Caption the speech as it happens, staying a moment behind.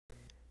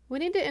We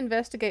need to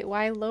investigate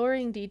why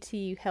lowering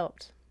dt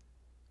helped.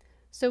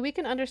 So we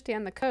can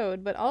understand the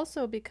code, but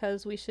also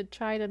because we should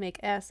try to make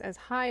s as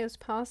high as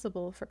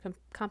possible for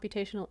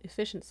computational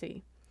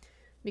efficiency.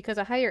 Because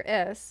a higher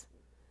s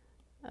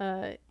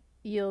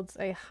yields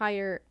a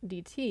higher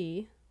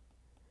dt,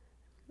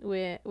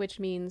 which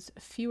means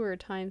fewer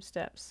time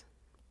steps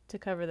to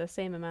cover the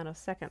same amount of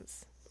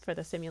seconds for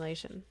the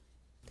simulation.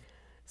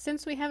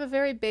 Since we have a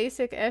very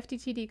basic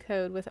FDTD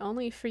code with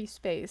only free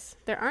space,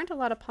 there aren't a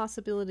lot of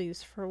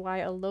possibilities for why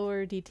a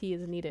lower dt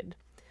is needed.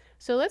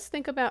 So let's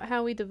think about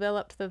how we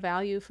developed the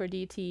value for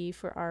dt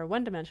for our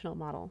one-dimensional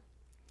model.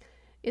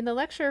 In the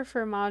lecture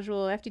for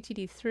module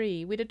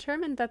FDTD3, we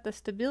determined that the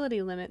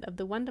stability limit of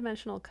the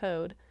one-dimensional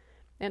code,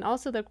 and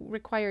also the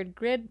required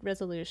grid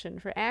resolution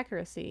for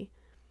accuracy,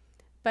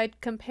 by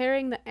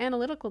comparing the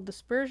analytical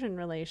dispersion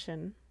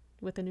relation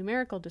with the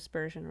numerical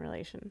dispersion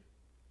relation.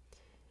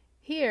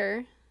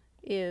 Here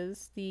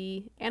is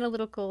the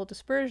analytical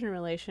dispersion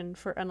relation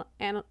for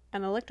an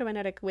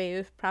electromagnetic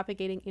wave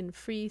propagating in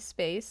free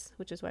space,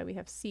 which is why we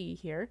have C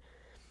here,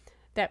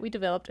 that we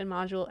developed in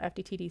module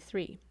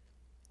FDTD3.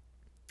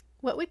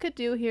 What we could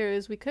do here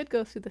is we could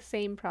go through the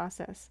same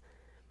process.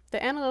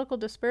 The analytical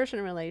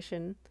dispersion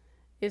relation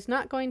is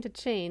not going to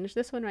change.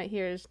 This one right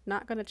here is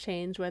not going to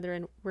change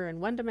whether we're in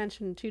 1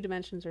 dimension, 2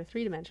 dimensions, or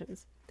 3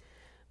 dimensions.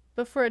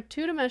 But for a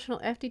 2-dimensional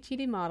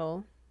FDTD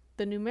model,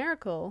 the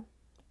numerical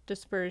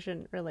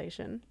dispersion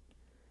relation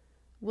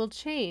will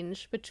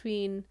change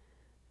between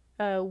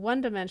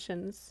 1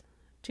 dimensions,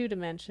 2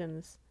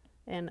 dimensions,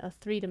 and a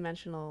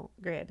 3-dimensional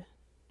grid.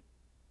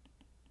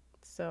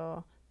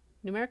 So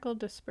numerical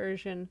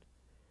dispersion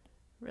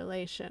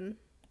relation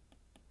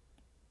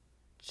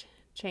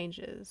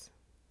changes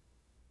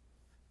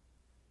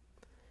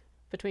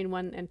between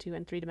 1 and 2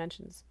 and 3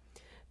 dimensions.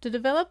 To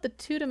develop the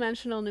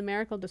 2-dimensional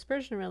numerical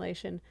dispersion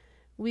relation,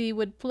 we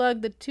would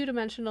plug the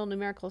 2-dimensional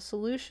numerical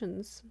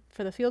solutions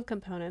for the field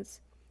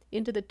components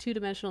into the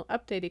 2-dimensional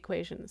update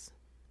equations.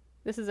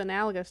 This is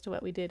analogous to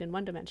what we did in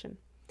 1 dimension.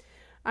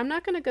 I'm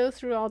not going to go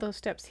through all those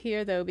steps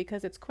here though,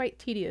 because it's quite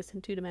tedious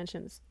in 2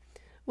 dimensions.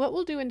 What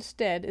we'll do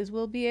instead is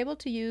we'll be able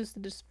to use the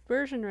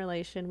dispersion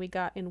relation we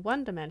got in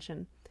 1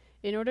 dimension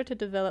in order to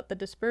develop the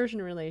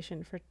dispersion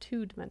relation for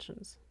 2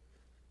 dimensions.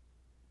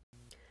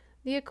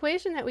 The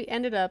equation that we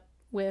ended up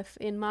with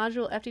in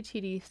module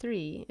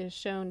FDTD3 is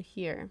shown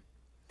here.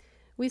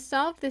 We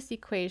solved this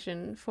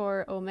equation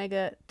for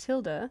omega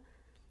tilde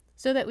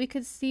so that we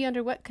could see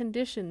under what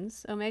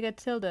conditions omega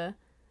tilde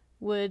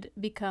would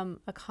become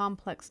a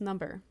complex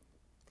number.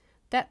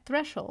 That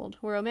threshold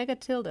where omega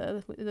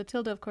tilde, the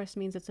tilde of course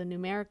means it's a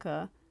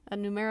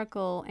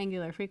numerical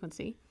angular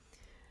frequency,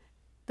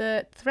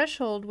 the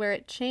threshold where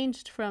it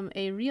changed from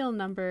a real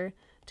number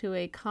to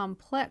a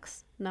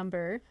complex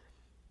number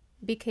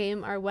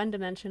became our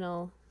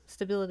 1-dimensional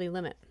stability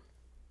limit.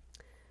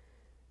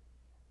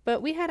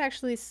 But we had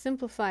actually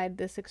simplified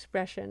this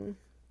expression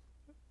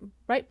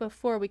right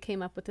before we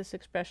came up with this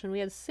expression. We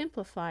had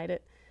simplified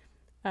it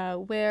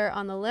where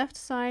on the left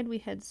side we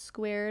had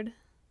squared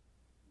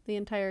the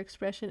entire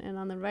expression, and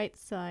on the right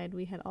side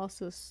we had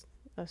also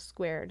a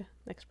squared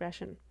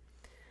expression.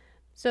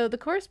 So the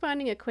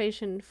corresponding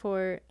equation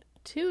for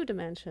 2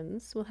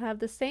 dimensions will have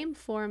the same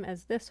form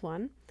as this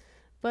one,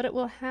 but it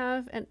will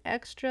have an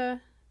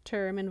extra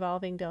term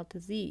involving delta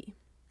z.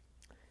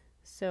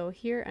 So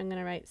here I'm going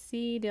to write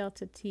c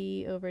delta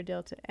t over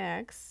delta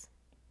x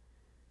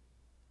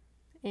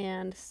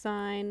and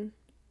sine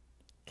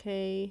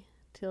k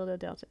tilde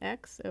delta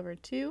x over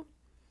 2.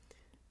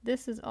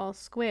 This is all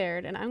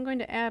squared, and I'm going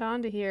to add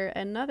on to here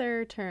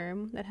another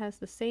term that has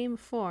the same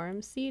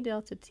form, c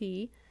delta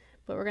t,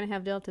 but we're going to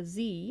have delta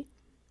z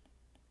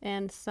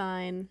and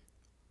sine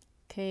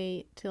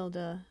k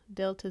tilde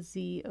delta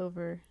z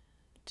over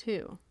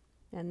 2,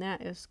 and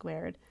that is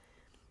squared.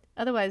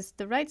 Otherwise,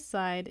 the right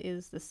side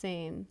is the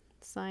same,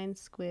 sine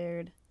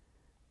squared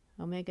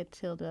omega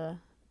tilde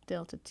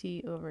delta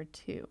t over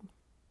 2.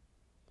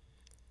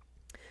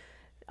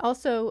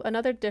 Also,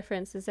 another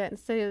difference is that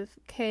instead of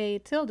k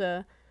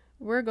tilde,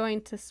 we're going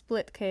to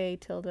split k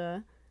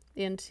tilde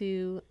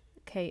into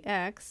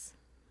kx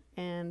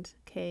and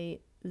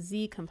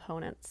kz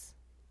components.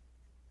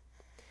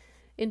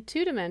 In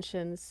 2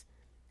 dimensions,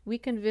 we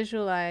can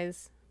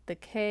visualize the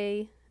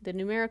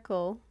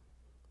numerical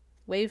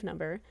wave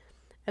number,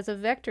 as a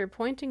vector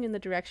pointing in the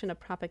direction of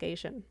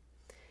propagation.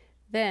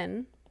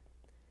 Then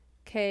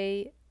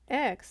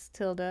kx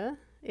tilde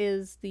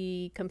is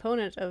the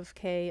component of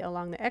k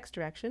along the x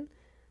direction,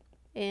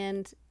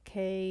 and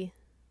kz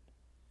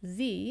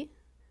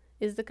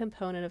is the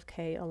component of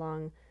k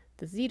along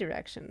the z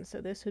direction. So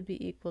this would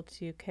be equal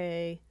to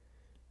k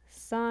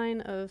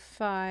sine of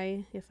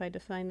phi, if I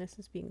define this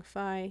as being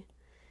phi,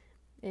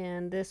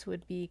 and this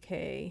would be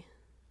k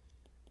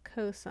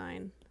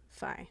cosine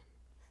phi.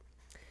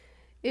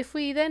 If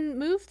we then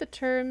move the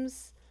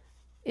terms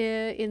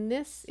in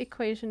this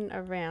equation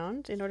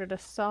around in order to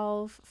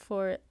solve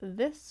for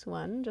this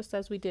one, just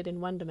as we did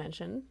in 1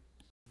 dimension,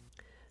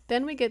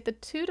 then we get the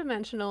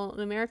 2-dimensional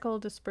numerical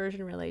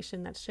dispersion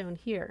relation that's shown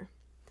here.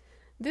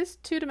 This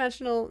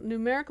two-dimensional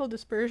numerical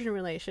dispersion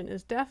relation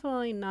is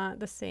definitely not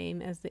the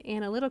same as the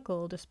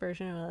analytical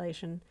dispersion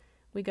relation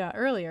we got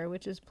earlier,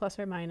 which is plus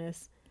or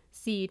minus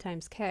c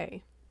times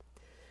k.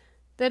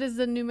 That is,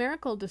 the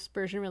numerical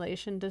dispersion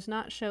relation does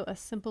not show a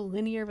simple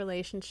linear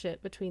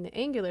relationship between the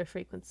angular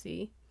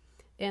frequency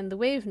and the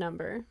wave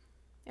number,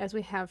 as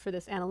we have for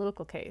this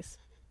analytical case.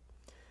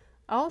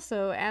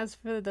 Also, as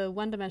for the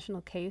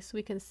one-dimensional case,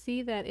 we can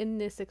see that in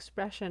this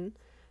expression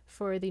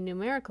for the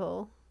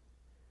numerical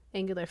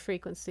angular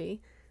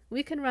frequency,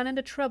 we can run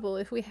into trouble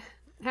if we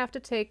have to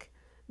take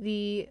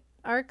the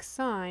arc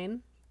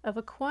sine of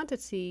a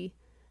quantity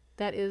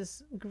that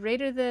is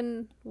greater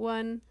than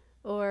 1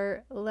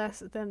 or less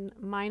than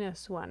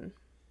minus 1.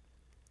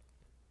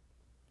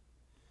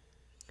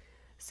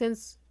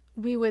 Since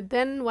we would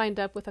then wind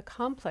up with a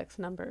complex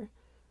number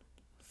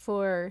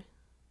for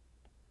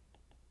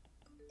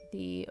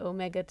the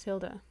omega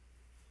tilde.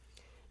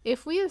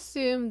 If we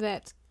assume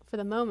that, for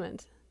the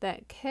moment,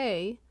 that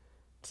k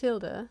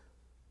tilde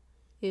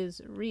is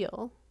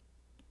real,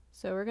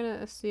 so we're going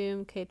to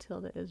assume k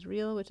tilde is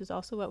real, which is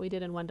also what we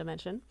did in one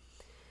dimension,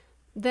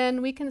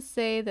 then we can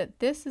say that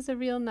this is a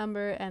real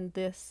number and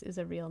this is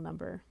a real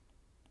number.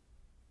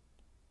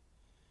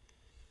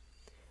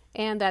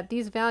 And that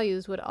these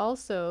values would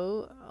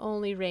also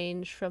only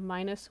range from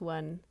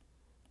 -1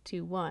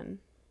 to 1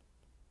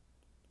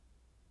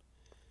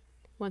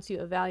 once you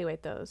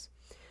evaluate those.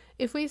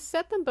 If we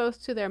set them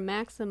both to their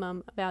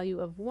maximum value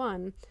of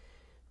 1,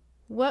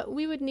 what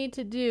we would need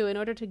to do in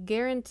order to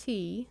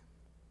guarantee,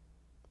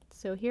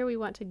 so here we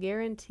want to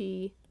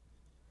guarantee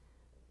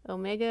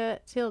omega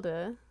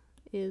tilde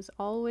is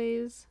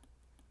always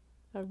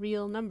a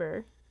real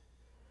number,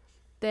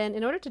 then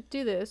in order to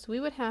do this, we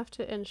would have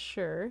to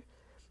ensure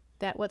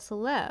that what's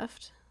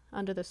left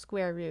under the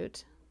square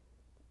root,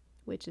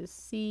 which is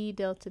c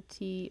delta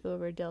t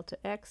over delta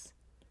x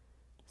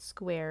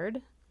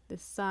squared,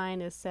 this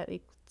sign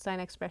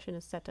expression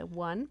is set to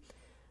 1.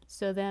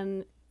 So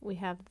then we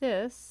have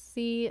this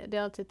c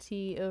delta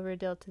t over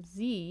delta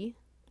z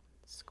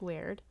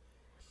squared.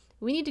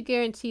 We need to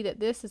guarantee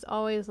that this is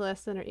always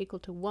less than or equal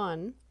to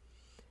 1,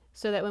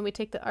 so that when we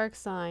take the arc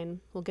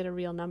sine, we'll get a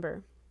real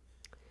number.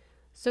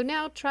 So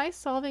now try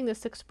solving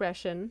this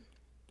expression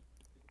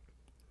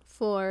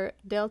for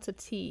delta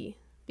t,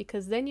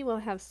 because then you will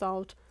have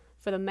solved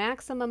for the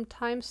maximum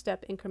time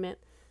step increment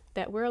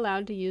that we're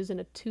allowed to use in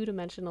a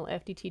two-dimensional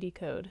FDTD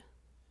code.